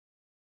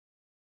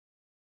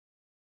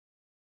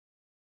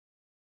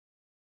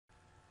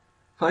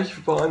Thank you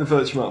for buying the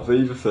Virtuemart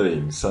Viva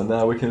theme. So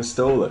now we can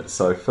install it.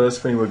 So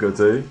first thing we're going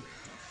to do,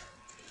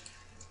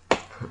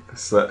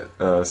 select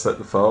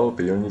the file,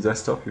 be on your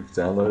desktop, you can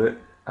download it,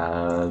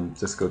 and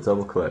just go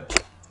double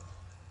click.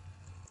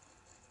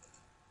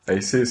 And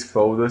you see this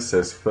folder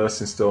says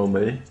first install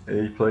me.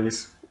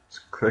 Please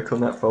click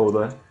on that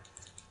folder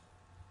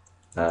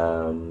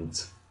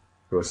and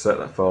we'll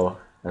select that file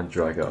and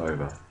drag it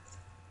over.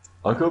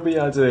 I'm going to be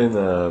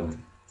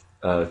adding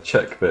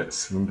check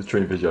bits in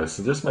between videos,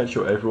 so just make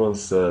sure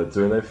everyone's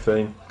doing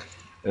everything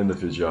in the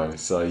video,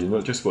 so you're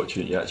not just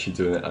watching it, you're actually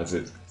doing it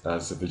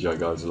as the video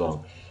goes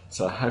along.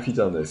 So have you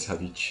done this?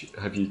 Have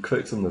you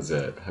clicked on the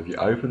zip? Have you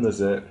opened the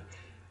zip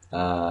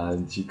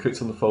and you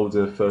clicked on the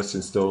folder first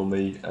install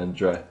me and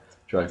drag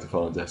the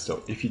file on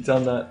desktop? If you've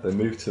done that, then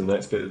move to the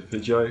next bit of the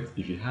video.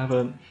 If you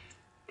haven't,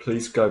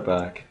 please go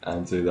back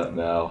and do that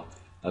now,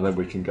 and then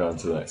we can go on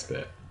to the next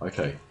bit.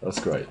 Okay, that's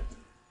great.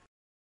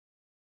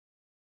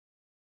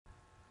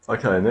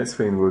 Okay, next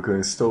thing we're going to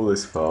install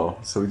this file,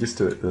 so we just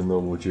do it the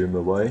normal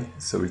Joomla way.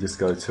 So we just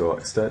go to our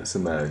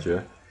extension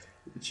manager,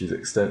 which is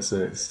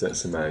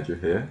extension manager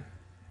here,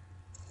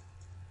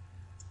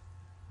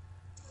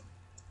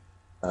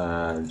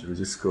 and we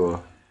just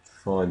go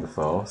find the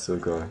file. So we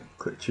go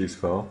click choose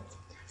file,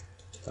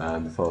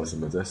 and the file is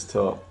on my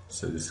desktop.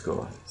 So just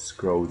go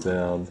scroll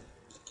down,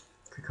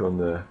 click on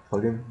the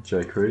plugin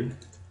jQuery,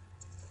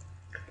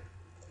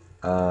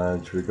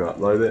 and we go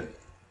upload it.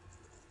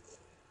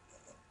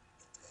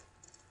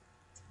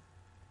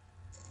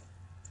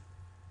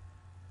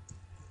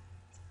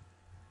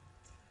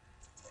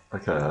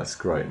 Okay, that's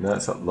great. Now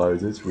it's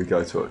uploaded, we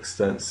go to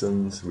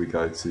extensions, we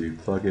go to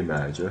plugin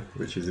manager,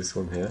 which is this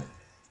one here.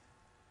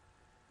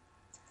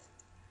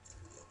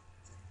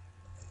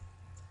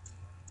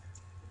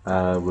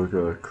 And we're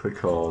going to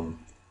click on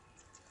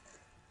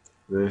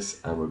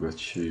this and we're going to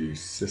choose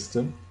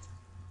system.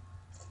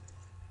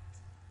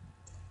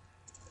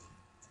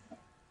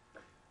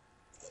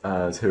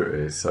 And here it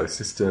is, so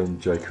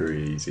system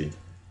jQuery easy.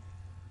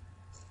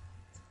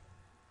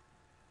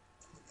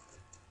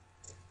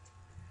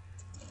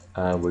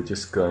 And we're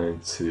just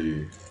going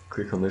to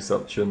click on this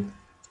option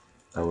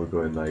and we're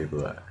going to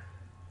enable it.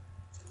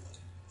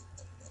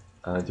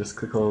 And just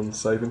click on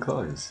save and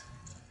close.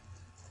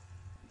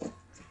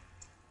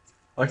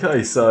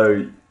 Okay,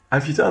 so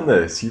have you done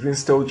this? You've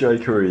installed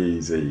jQuery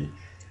Easy.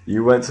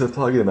 You went to the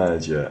plugin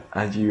manager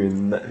and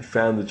you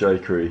found the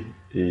jQuery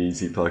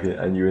Easy plugin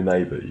and you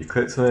enabled it. You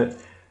clicked on it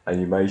and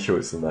you made sure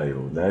it's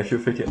enabled. Now if you're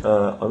thinking,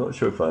 I'm not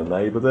sure if I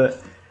enabled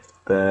it,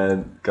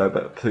 then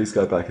please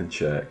go back and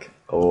check.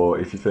 Or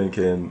if you're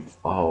thinking,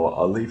 oh,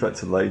 I'll leave that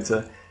to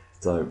later,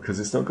 don't, because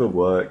it's not going to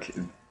work.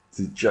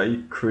 The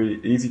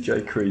Easy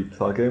jQuery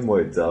plugin,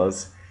 what it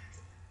does,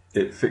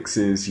 it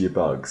fixes your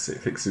bugs. It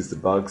fixes the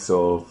bugs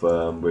of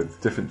with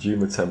different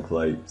Joomla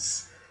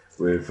templates,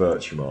 with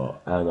Virtuemart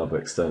and other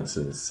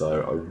extensions.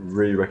 So I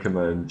really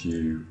recommend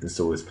you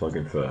install this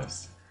plugin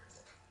first.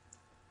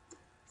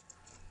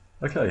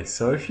 Okay,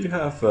 so if you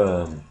have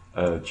a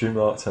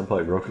Joomla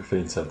template, Rocket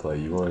theme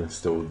template, you want to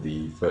install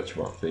the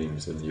Virtuemart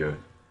themes in your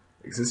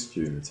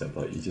existing Joomla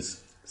template, you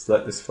just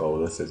select this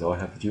folder that says I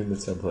have a Joomla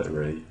template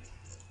ready,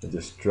 and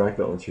just drag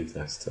that onto your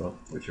desktop,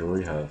 which you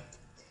already have.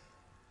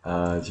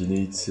 And you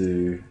need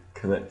to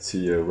connect to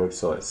your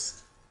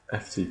website's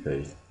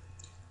FTP.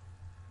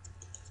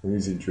 I'm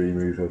using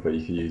Dreamweaver, but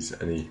you can use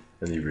any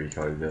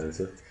recoding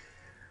editor.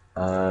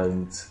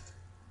 And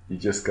you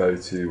just go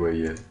to where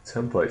your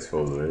templates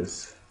folder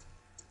is,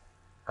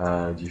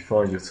 and you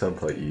find your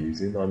template you're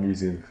using. I'm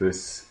using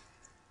this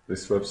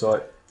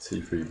website,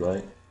 T3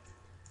 Blank.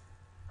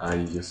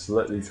 And you just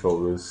select these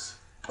folders,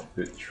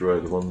 which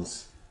were the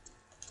ones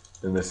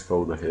in this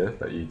folder here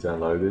that you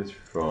downloaded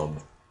from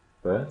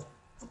there,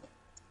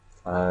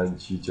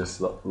 and you just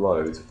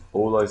upload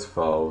all those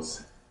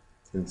files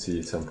into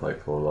your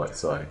template folder like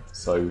so.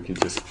 So we can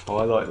just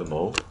highlight them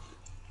all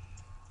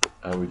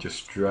and we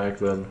just drag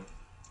them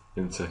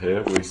into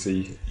here.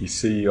 You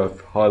see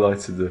I've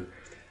highlighted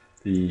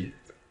the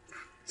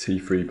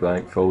T3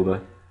 Blank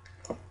folder.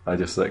 I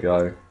just let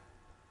go.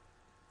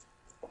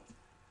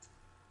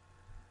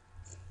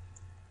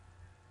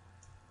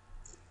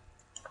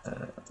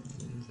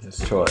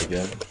 Let's try it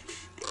again.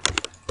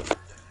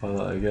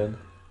 Highlight again.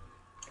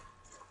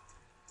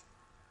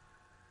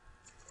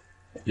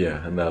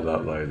 Yeah, and now they're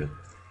uploaded.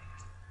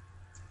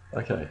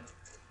 Okay.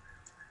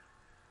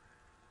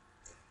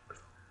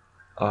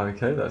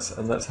 Okay,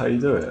 that's how you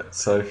do it.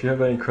 So if you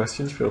have any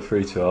questions, feel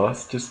free to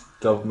ask. Just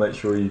make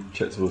sure you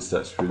check all the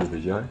steps through the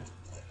video.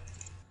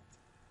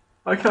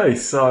 Okay,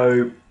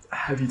 so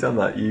have you done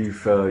that? You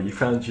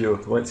went to your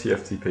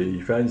FTP,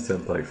 you found your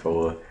template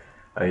folder,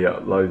 and you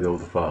uploaded all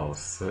the files.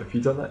 So if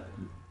you've done that,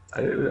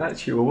 it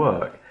actually will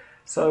work.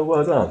 So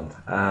well done,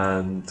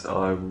 and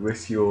I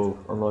wish your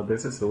online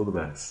business all the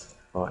best.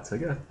 Alright,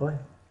 take care, bye.